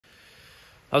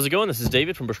How's it going? This is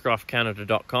David from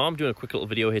bushcraftcanada.com. Doing a quick little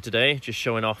video here today, just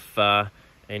showing off a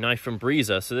knife from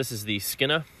Brisa. So this is the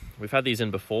Skinner. We've had these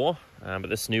in before, but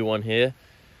this new one here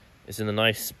is in the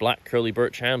nice black curly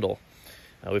birch handle.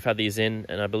 We've had these in,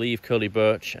 and I believe curly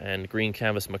birch and green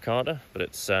canvas micarta, but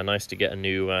it's nice to get a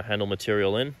new handle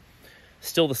material in.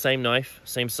 Still the same knife,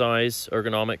 same size,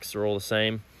 ergonomics are all the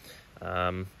same.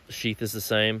 The sheath is the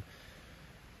same.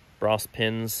 Brass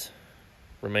pins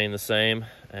remain the same,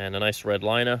 and a nice red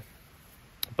liner,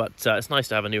 but it's nice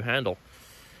to have a new handle.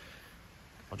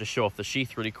 I'll just show off the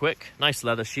sheath really quick. Nice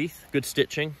leather sheath, good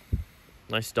stitching,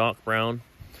 nice dark brown.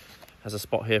 Has a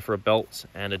spot here for a belt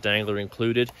and a dangler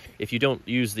included. If you don't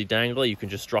use the dangler, you can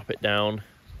just drop it down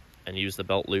and use the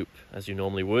belt loop as you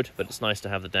normally would, but it's nice to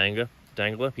have the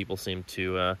dangler. People seem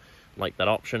to like that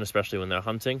option, especially when they're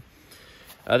hunting.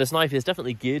 This knife is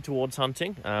definitely geared towards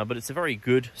hunting, but it's a very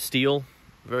good steel,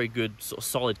 very good sort of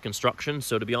solid construction.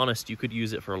 So to be honest, you could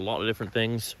use it for a lot of different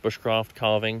things: bushcraft,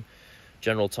 carving,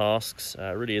 general tasks.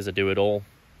 It really is a do-it-all.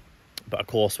 But of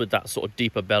course, with that sort of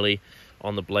deeper belly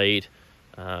on the blade,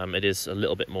 it is a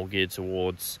little bit more geared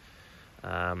towards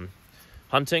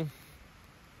hunting.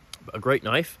 But a great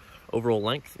knife. Overall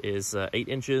length is 8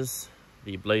 inches.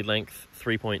 The blade length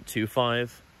 3.25.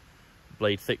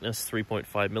 Blade thickness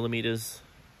 3.5 millimeters.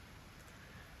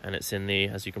 And it's in the,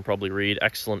 as you can probably read,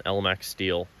 excellent ELMAX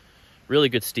steel. Really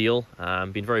good steel,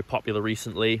 been very popular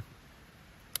recently.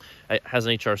 It has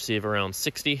an HRC of around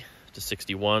 60 to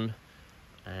 61,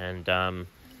 and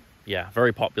yeah,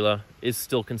 very popular. Is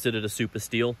still considered a super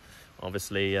steel.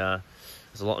 Obviously,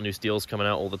 there's a lot of new steels coming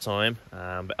out all the time,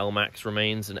 but ELMAX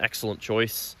remains an excellent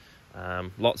choice.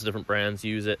 Lots of different brands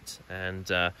use it, and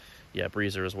yeah,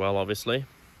 Brisa as well, obviously.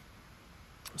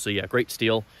 So yeah, great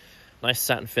steel. Nice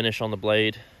satin finish on the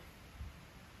blade.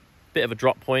 Bit of a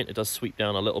drop point. It does sweep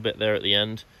down a little bit there at the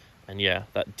end. And yeah,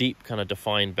 that deep kind of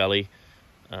defined belly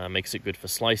makes it good for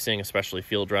slicing, especially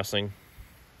field dressing.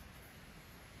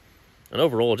 And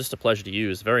overall, just a pleasure to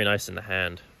use. Very nice in the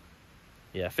hand.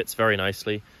 Yeah, fits very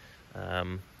nicely.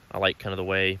 I like kind of the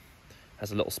way it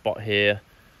has a little spot here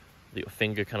that your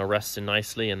finger kind of rests in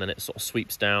nicely, and then it sort of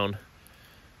sweeps down,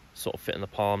 sort of fit in the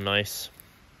palm nice.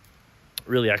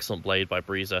 Really excellent blade by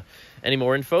Brisa. Any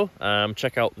more info,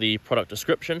 check out the product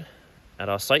description at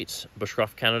our site,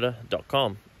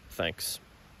 bushcraftcanada.com. Thanks.